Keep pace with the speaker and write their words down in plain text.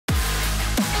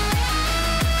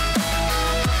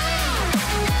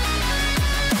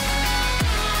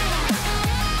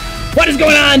What is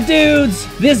going on, dudes?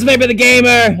 This is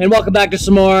VaporTheGamer, and welcome back to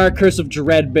some more Curse of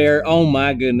Dreadbear. Oh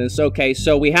my goodness. Okay,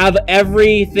 so we have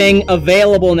everything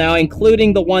available now,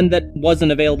 including the one that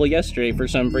wasn't available yesterday for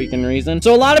some freaking reason.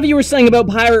 So a lot of you were saying about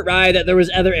Pirate Ride that there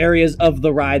was other areas of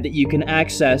the ride that you can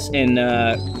access in,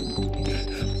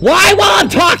 Why while I'm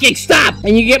talking? Stop!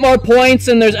 And you get more points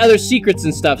and there's other secrets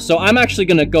and stuff. So I'm actually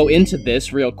gonna go into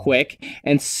this real quick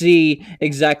and see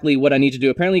exactly what I need to do.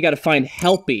 Apparently you gotta find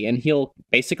Helpy and he'll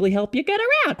basically help you get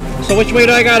around. So which way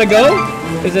do I gotta go?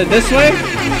 Is it this way?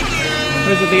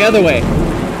 Or is it the other way?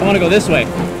 I wanna go this way.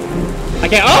 I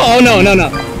can't. Oh, no.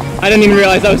 I didn't even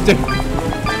realize I was doing.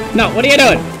 No, what are you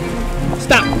doing?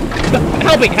 Stop.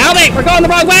 Help me. We're going the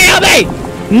wrong way. Help me.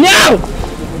 No.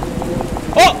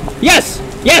 Oh, yes.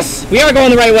 Yes, we are going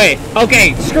the right way.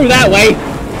 Okay, screw that way.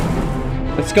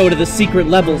 Let's go to the secret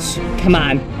levels. Come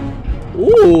on.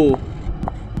 Ooh.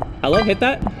 Hello, hit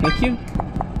that. Thank you.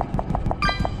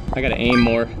 I gotta aim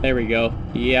more. There we go.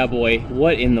 Yeah, boy.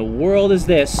 What in the world is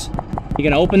this? You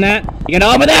gonna open that? You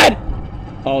gonna open that?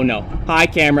 Oh, no. Hi,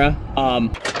 camera. Oh.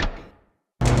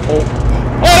 Oh,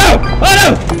 no! Oh,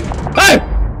 no! Hey!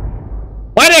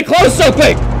 Why did it close so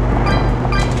quick?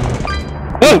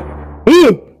 Oh!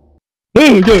 Ooh!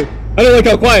 Oh, good. I don't like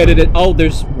how quiet it is. Oh,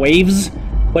 there's waves?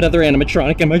 What other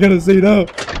animatronic am I gonna see now?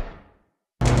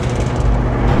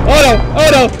 Oh, no! Oh,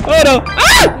 no! Oh, no!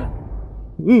 Ah!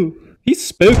 Ooh, he's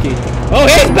spooky. Oh,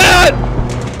 he's bad!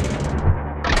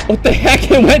 What the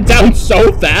heck? It went down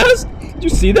so fast? Did you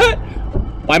see that?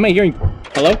 Why am I hearing...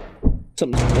 Hello?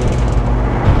 Something's...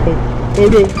 Oh,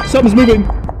 no. Something's moving.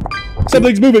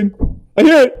 Something's moving. I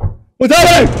hear it. What's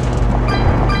happening?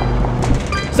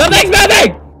 Something's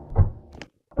moving!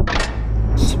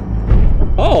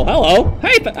 Oh, hello.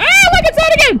 Hey, look, it's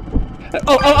on again!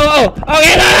 Oh,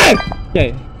 yeah!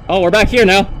 Okay. Oh, we're back here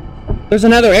now. There's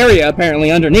another area,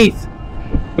 apparently, underneath.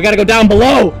 We gotta go down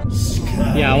below.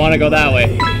 Yeah, I want to go that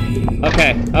way.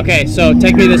 Okay, so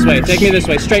take me this way. Straight.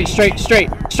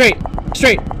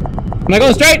 Am I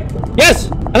going straight? Yes!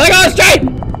 Am I going straight?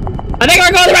 I think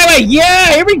we're going the right way.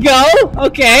 Yeah, here we go.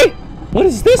 Okay. What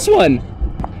is this one?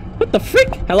 What the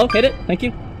frick? Hello, hit it. Thank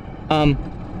you.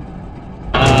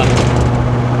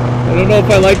 I don't know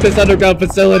if I like this underground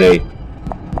facility.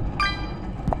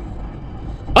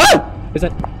 Oh!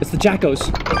 It's the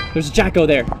Jackos. There's a Jacko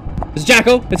there. It's a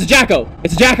Jacko. It's a Jacko.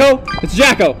 It's a Jacko. It's a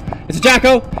Jacko. It's a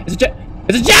Jacko. It's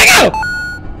a Jacko!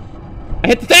 I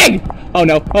hit the thing! Oh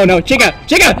no. Chica!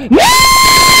 No!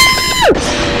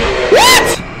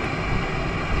 What?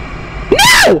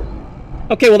 No!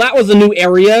 Okay, well that was a new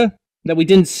area that we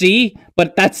didn't see,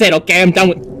 but that's it. Okay, I'm done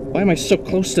with... Why am I so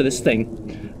close to this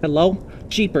thing? Hello?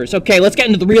 Jeepers. Okay, let's get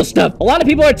into the real stuff. A lot of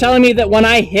people are telling me that when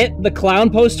I hit the clown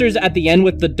posters at the end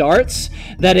with the darts,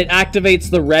 that it activates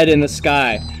the red in the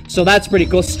sky. So that's pretty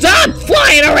cool. Stop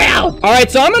flying around! All right,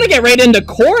 so I'm gonna get right into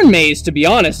Corn Maze, to be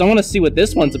honest. I want to see what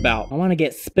this one's about. I want to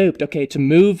get spooked. Okay, to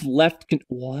move left...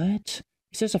 What?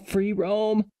 Is this a free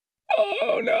roam?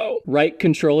 Oh, no. Right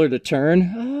controller to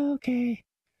turn. Oh, okay.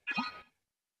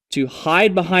 To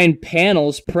hide behind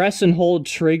panels, press and hold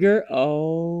trigger.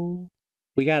 Oh...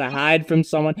 We gotta hide from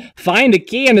someone. Find a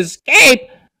key and escape!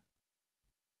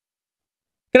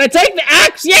 Can I take the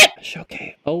axe yet?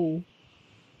 Okay. Oh.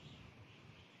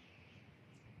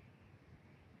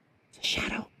 It's a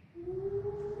shadow.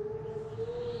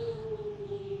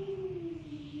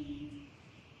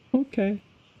 Okay.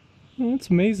 Oh, that's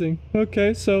amazing.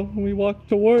 Okay, so we walk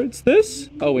towards this.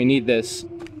 Oh, we need this.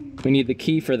 We need the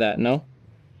key for that, no?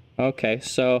 Okay,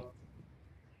 so...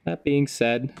 That being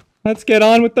said... Let's get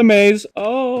on with the maze.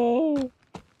 Oh,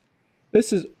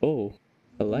 this is... Oh,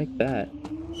 I like that.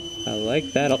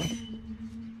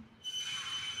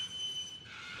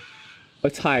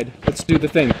 Let's hide. Let's do the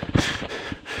thing.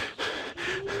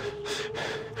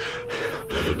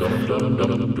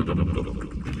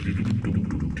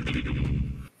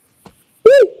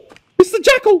 Woo! It's the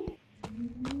Jackal!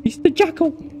 It's the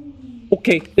Jackal!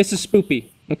 Okay, this is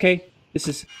spoopy. Okay? This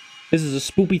is a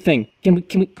spoopy thing. Can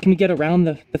we get around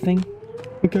the thing?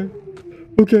 Okay.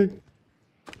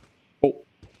 Oh,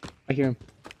 I hear him.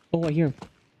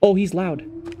 Oh, he's loud.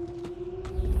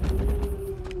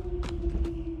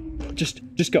 Just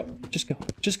go. Just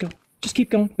keep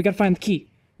going. We gotta find the key.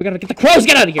 We gotta get the crows.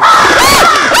 Get out of here.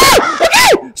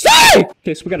 Okay, sorry.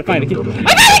 Okay, so we gotta find a key. I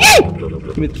got the key.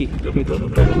 Give me the key.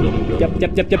 Yep.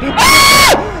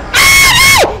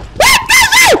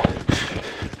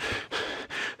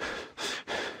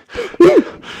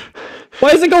 Why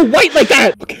does it go white like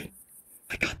that? Okay,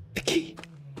 I got the key.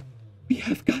 We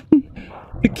have gotten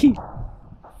the key.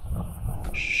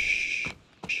 Shh.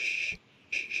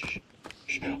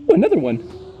 Oh, another one.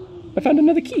 I found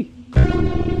another key.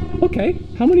 Okay,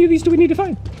 how many of these do we need to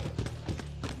find?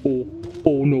 Oh,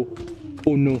 oh no.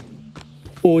 Oh no.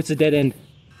 Oh, it's a dead end.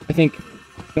 I think.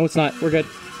 No, it's not. We're good.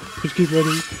 Just keep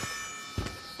running.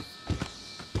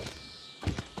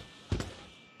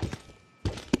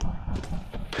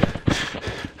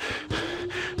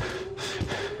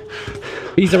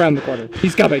 He's around the corner.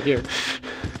 He's coming here.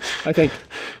 I think.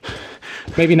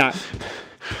 Maybe not.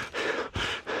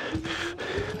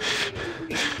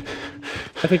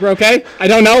 I think we're okay. I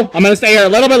don't know. I'm gonna stay here a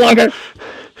little bit longer.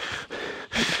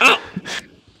 Oh!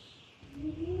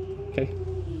 Okay.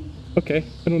 Okay.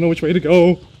 I don't know which way to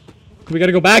go. We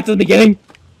gotta go back to the beginning.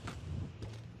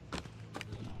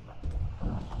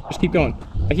 Just keep going.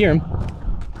 I hear him.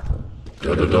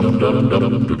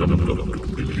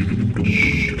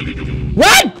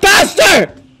 Run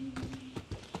faster!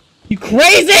 You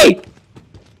crazy!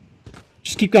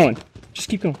 Just keep going. Just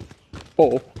keep going.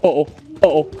 Uh-oh. Uh-oh.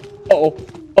 Uh-oh. Uh-oh.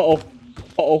 Uh-oh.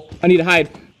 Uh-oh. I need to hide.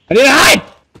 I need to hide!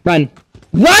 Run.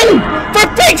 Run! For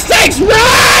pig's sakes,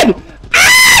 run!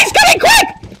 Ah! He's coming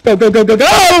quick! Go, go, go, go,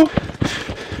 go!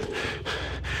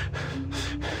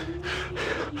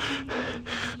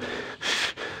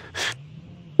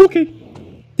 Okay.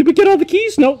 Did we get all the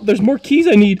keys? No, there's more keys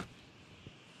I need.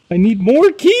 I need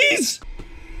more keys!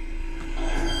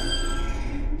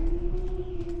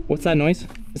 What's that noise?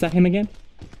 Is that him again?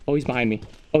 Oh, he's behind me.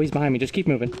 Oh, he's behind me. Just keep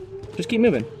moving. Just keep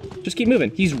moving. Just keep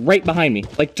moving. He's right behind me.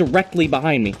 Like, directly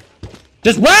behind me.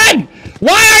 Just run!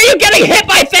 Why are you getting hit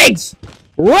by things?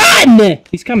 Run!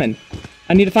 He's coming.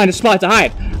 I need to find a spot to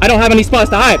hide. I don't have any spots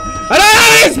to hide. I don't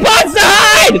have any spots to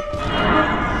hide!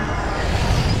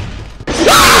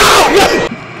 Ah!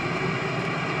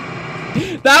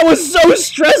 That was so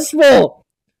stressful!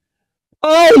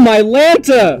 Oh, my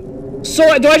Lanta!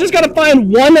 So, do I just gotta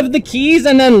find one of the keys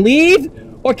and then leave?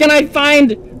 Or can I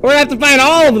find... Or I have to find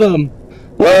all of them?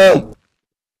 Whoa!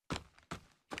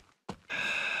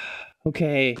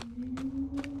 Okay.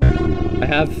 I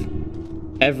have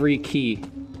every key.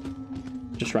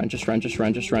 Just run, just run, just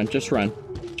run, just run, just run.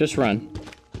 Just run.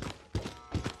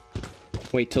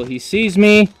 Wait till he sees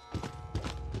me.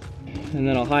 And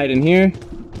then I'll hide in here.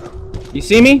 You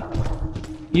see me?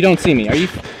 You don't see me. Are you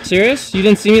serious? You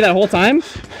didn't see me that whole time?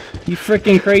 You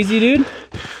freaking crazy dude?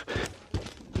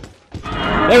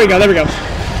 There we go, there we go.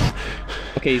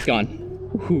 Okay, he's gone.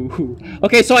 Ooh.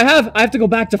 Okay, so I have to go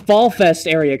back to Fall Fest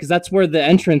area, because that's where the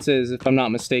entrance is, if I'm not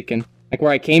mistaken. Like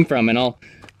where I came from, and I'll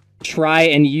try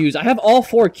and use... I have all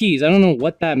 4 keys. I don't know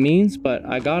what that means, but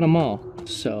I got them all.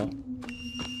 So,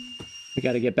 we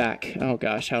gotta get back. Oh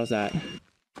gosh, how's that?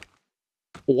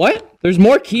 What? There's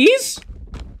more keys?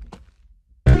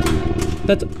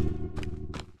 That's...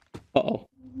 Uh-oh.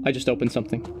 I just opened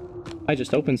something. I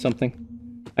just opened something.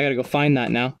 I gotta go find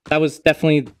that now. That was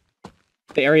definitely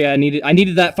the area I needed. I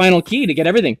needed that final key to get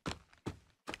everything.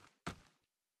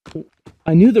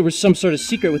 I knew there was some sort of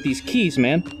secret with these keys,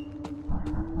 man.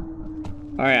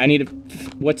 Alright, I need to...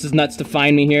 What's his nuts to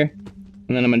find me here?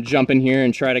 And then I'm gonna jump in here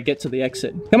and try to get to the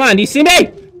exit. Come on, do you see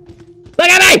me? Look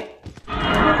at me!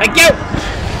 Thank you!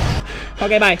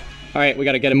 Okay, bye. Alright, we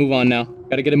gotta get a move on now.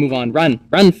 Gotta get a move on. Run!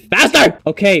 Run faster!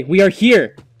 Okay, we are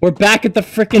here. We're back at the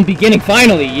frickin' beginning,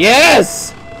 finally!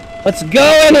 Yes! Let's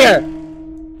go in here!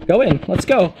 Go in, let's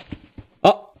go.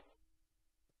 Oh.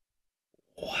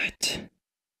 What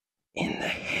in the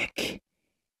heck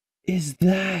is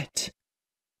that?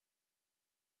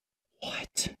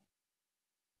 What?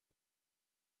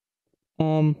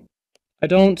 I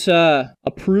don't,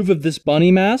 approve of this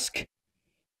bunny mask.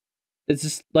 Is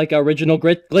this like original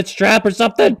glitch trap or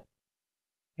something?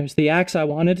 There's the axe I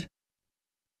wanted.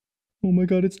 Oh my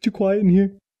god, it's too quiet in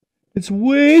here. It's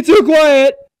way too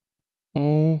quiet!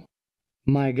 Oh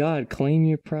my god, claim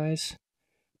your prize.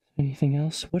 Anything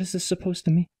else? What is this supposed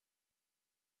to mean?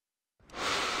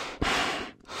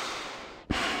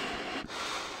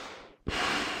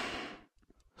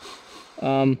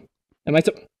 Am I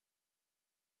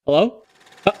Hello?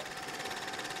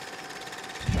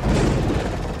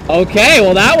 Okay,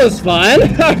 well that was fun.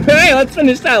 Alright, let's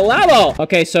finish that level.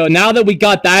 Okay, so now that we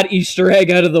got that Easter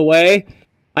egg out of the way,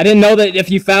 I didn't know that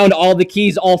if you found all the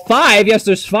keys, all 5, yes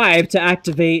there's 5, to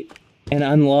activate and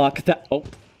unlock that. Oh,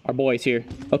 our boy's here.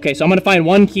 Okay, so I'm gonna find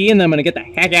 1 key and then I'm gonna get the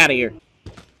heck out of here.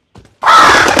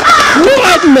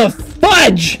 What in the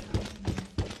fudge?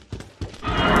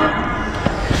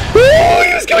 Oh,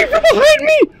 he was coming from behind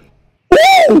me!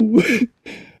 Oh!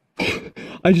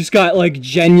 I just got, like,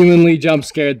 genuinely jump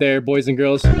scared there, boys and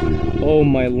girls. Oh,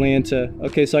 my Lanta.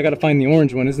 Okay, so I gotta find the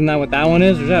orange one. Isn't that what that one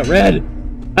is? Or is that red?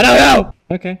 I don't know!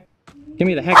 Okay. Get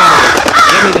me the heck out of here.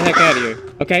 Get me the heck out of here.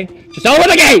 Okay? Just open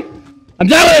the gate! I'm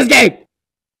done with this game!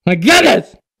 My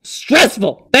goodness!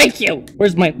 Stressful. Thank you.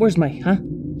 Where's my, huh?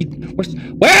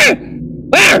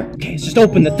 Where? Okay, let's just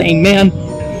open the thing, man.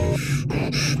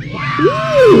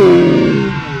 Ooh.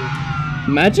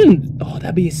 Imagine, oh,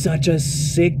 that'd be such a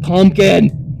sick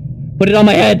pumpkin. Put it on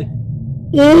my head.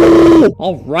 Ooh.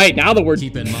 All right, now that we're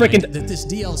freaking. That this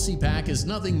DLC pack is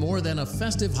nothing more than a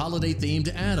festive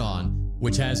holiday-themed add-on,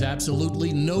 which has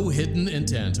absolutely no hidden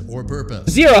intent or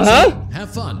purpose. Zero, huh?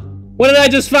 Have fun. What did I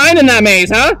just find in that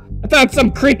maze, huh? I found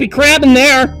some creepy crab in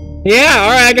there. Yeah, all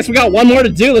right, I guess we got one more to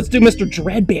do. Let's do Mr.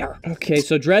 Dreadbear. Okay,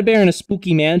 so Dreadbear in a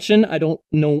spooky mansion. I don't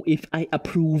know if I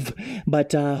approve,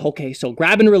 but okay, so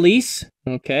grab and release.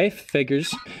 Okay,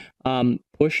 figures.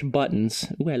 Push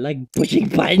buttons. Ooh, I like pushing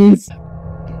buttons.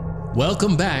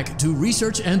 Welcome back to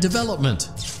Research and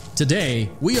Development. Today,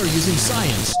 we are using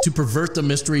science to pervert the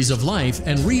mysteries of life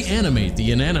and reanimate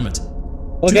the inanimate.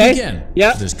 Okay. To begin,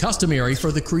 yep. It is customary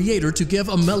for the creator to give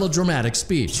a melodramatic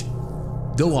speech.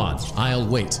 Go on, I'll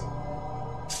wait.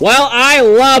 Well, I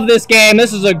love this game.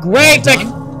 This is a great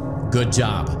thing. Good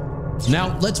job.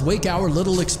 Now, let's wake our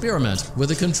little experiment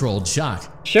with a controlled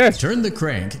shock. Sure. Turn the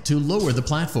crank to lower the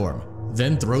platform,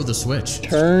 then throw the switch.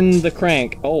 Turn the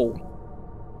crank. Oh.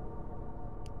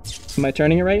 Am I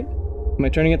turning it right? Am I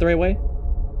turning it the right way?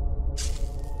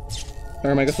 Or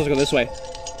am I supposed to go this way?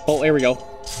 Oh, here we go.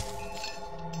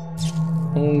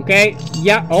 Okay.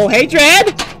 Yeah. Oh, hey,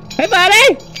 Dread! Hey,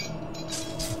 buddy!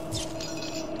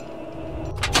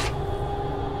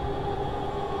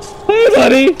 Hey,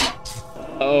 buddy!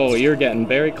 Oh, you're getting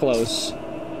very close.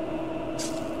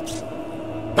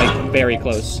 Like, very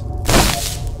close.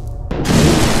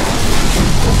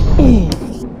 Ooh.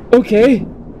 Okay.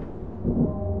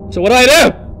 So what do I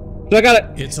do? Do I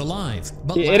gotta... It's alive,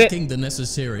 but lacking the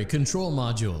necessary control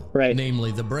module. Right.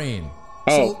 Namely the brain.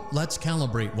 Oh. So let's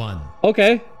calibrate one.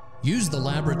 Okay. Use the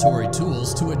laboratory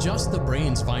tools to adjust the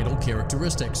brain's vital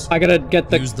characteristics. I gotta get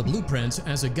the... Use the blueprints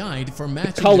as a guide for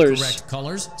matching colors. The correct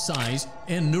colors, size,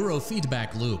 and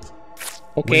neurofeedback loop.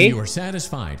 Okay. When you are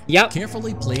satisfied, yep.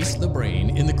 Carefully place the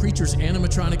brain in the creature's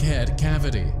animatronic head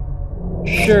cavity.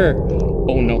 Sure.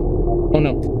 Oh no. Oh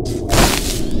no.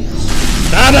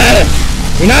 Stop it!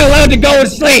 You're not allowed to go to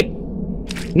sleep!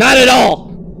 Not at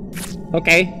all!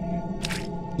 Okay.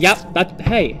 Yep, that...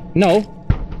 Hey, no.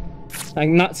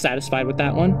 I'm not satisfied with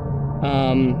that one.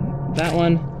 That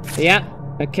one. Yeah.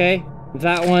 Okay.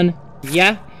 That one.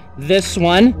 Yeah. This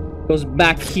one goes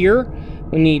back here.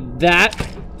 We need that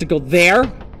to go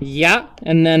there. Yeah.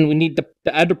 And then we need the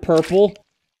other purple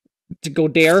to go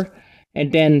there.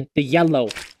 And then the yellow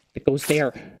that goes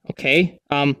there. Okay.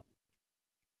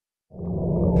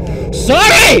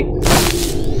 Sorry!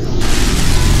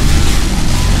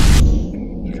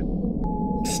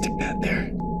 Stick that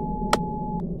there.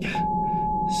 Yeah.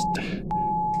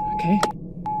 Okay.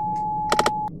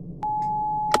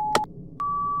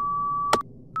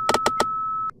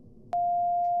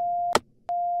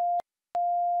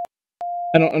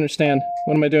 I don't understand.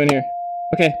 What am I doing here?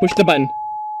 Okay, push the button.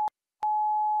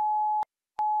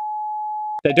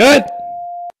 Did I do it?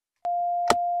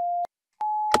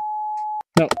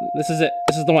 No, this is it.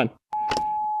 This is the one.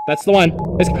 That's the one.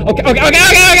 It's, okay.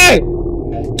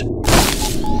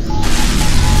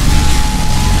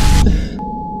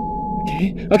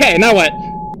 Okay, now what?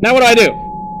 Now what do I do?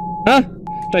 Huh?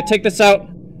 Do I take this out?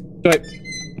 Do I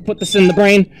put this in the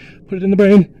brain? Put it in the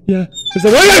brain? Yeah. Is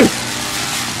it working?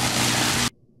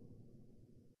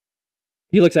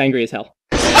 He looks angry as hell.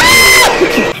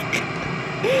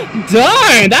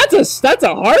 Darn, that's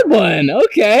a hard one.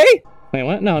 Okay. Wait,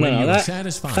 what? No.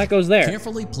 That goes there.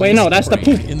 Wait, no, that's the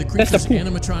poop. That's the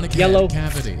poop. Yellow.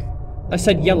 Cavity. I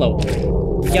said yellow.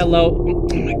 Yellow.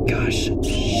 Oh my gosh.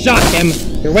 Shock him.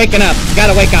 You're waking up. You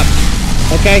gotta wake up.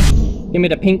 Okay? Give me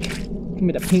the pink. Give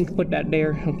me the pink. Put that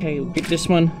there. Okay, get this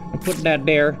one. Put that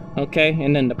there. Okay,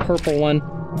 and then the purple one.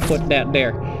 Put that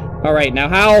there. Alright, now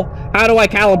how do I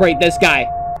calibrate this guy?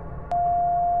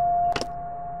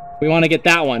 We want to get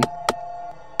that one.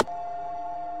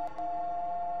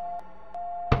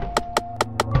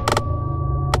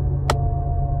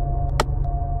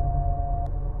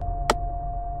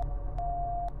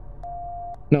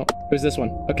 No, it was this one.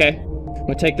 Okay. I'm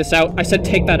gonna take this out. I said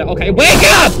take that out. Okay, wake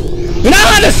up! You're not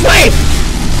allowed to sleep!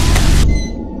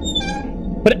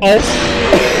 But oh.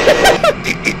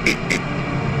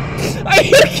 Are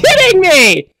you kidding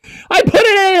me? I put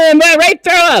it in and went right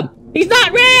through him. He's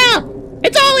not real!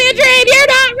 It's only a dream! You're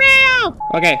not real!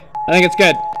 Okay, I think it's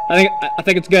good. I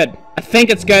think it's good. I think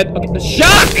it's good. Okay,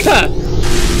 shock!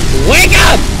 Wake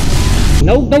up!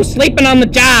 No sleeping on the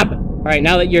job! Alright,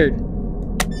 now that you're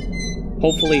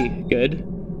hopefully good,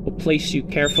 we'll place you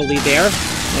carefully there,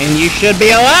 and you should be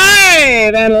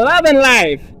alive and loving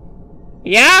life.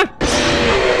 Yeah?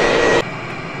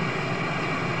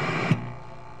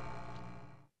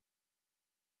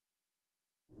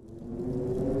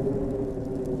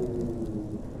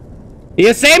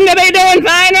 You seem to be doing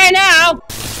fine right now!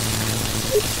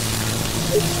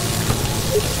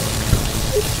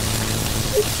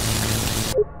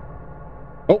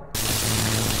 Oh.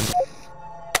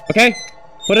 Okay,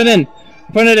 put it in.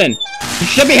 Put it in. You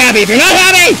should be happy. If you're not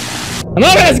happy, I'm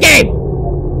over this game!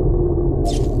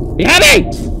 You happy?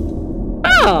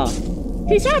 Oh,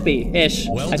 he's happy-ish,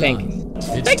 Well I think. done. It's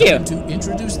Thank you. time to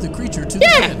introduce the creature to the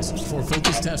kids for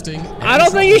focus testing. I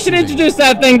don't think you should introduce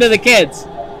that thing to the kids.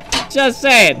 Just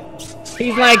saying.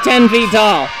 He's like 10 feet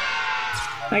tall.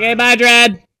 Okay, bye,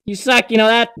 Dread. You suck, you know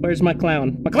that? Where's my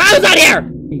clown? My clown's not here!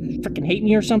 You freaking hate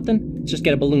me or something? Let's just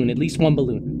get a balloon, at least one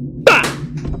balloon. Ah!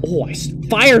 Oh, I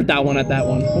fired that one at that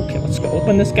one. Okay, let's go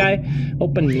open this guy.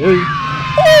 Open you.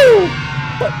 Woo!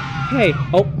 What? Hey,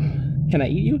 oh, can I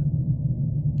eat you?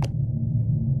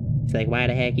 He's like, why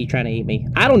the heck are you trying to eat me?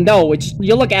 I don't know,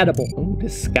 you look edible. Oh, the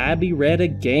sky be red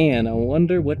again. I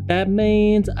wonder what that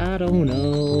means. I don't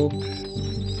know.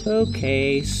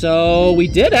 Okay, so we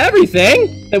did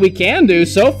everything that we can do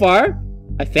so far,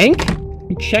 I think.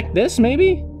 We check this,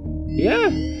 maybe? Yeah.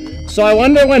 So I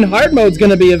wonder when hard mode's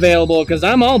gonna be available, because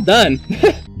I'm all done.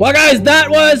 Well, guys, that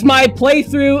was my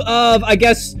playthrough of, I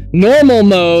guess, normal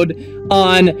mode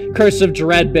on Curse of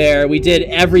Dreadbear. We did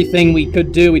everything we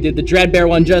could do. We did the Dreadbear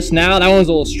one just now. That one was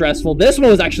a little stressful. This one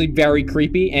was actually very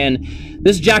creepy, and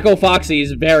this Jacko Foxy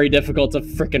is very difficult to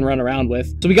frickin' run around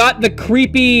with. So we got the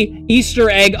creepy Easter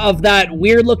egg of that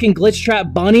weird-looking Glitch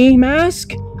Trap bunny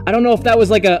mask. I don't know if that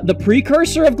was like the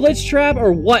precursor of Glitch Trap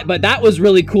or what, but that was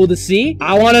really cool to see.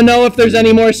 I want to know if there's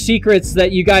any more secrets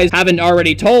that you guys haven't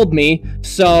already told me.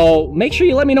 So make sure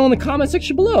you let me know in the comment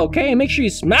section below, okay? And make sure you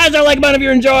smash that like button if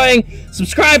you're enjoying.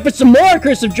 Subscribe for some more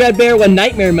Curse of Dreadbear when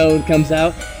Nightmare Mode comes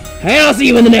out. And I'll see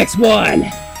you in the next one.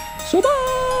 So bye.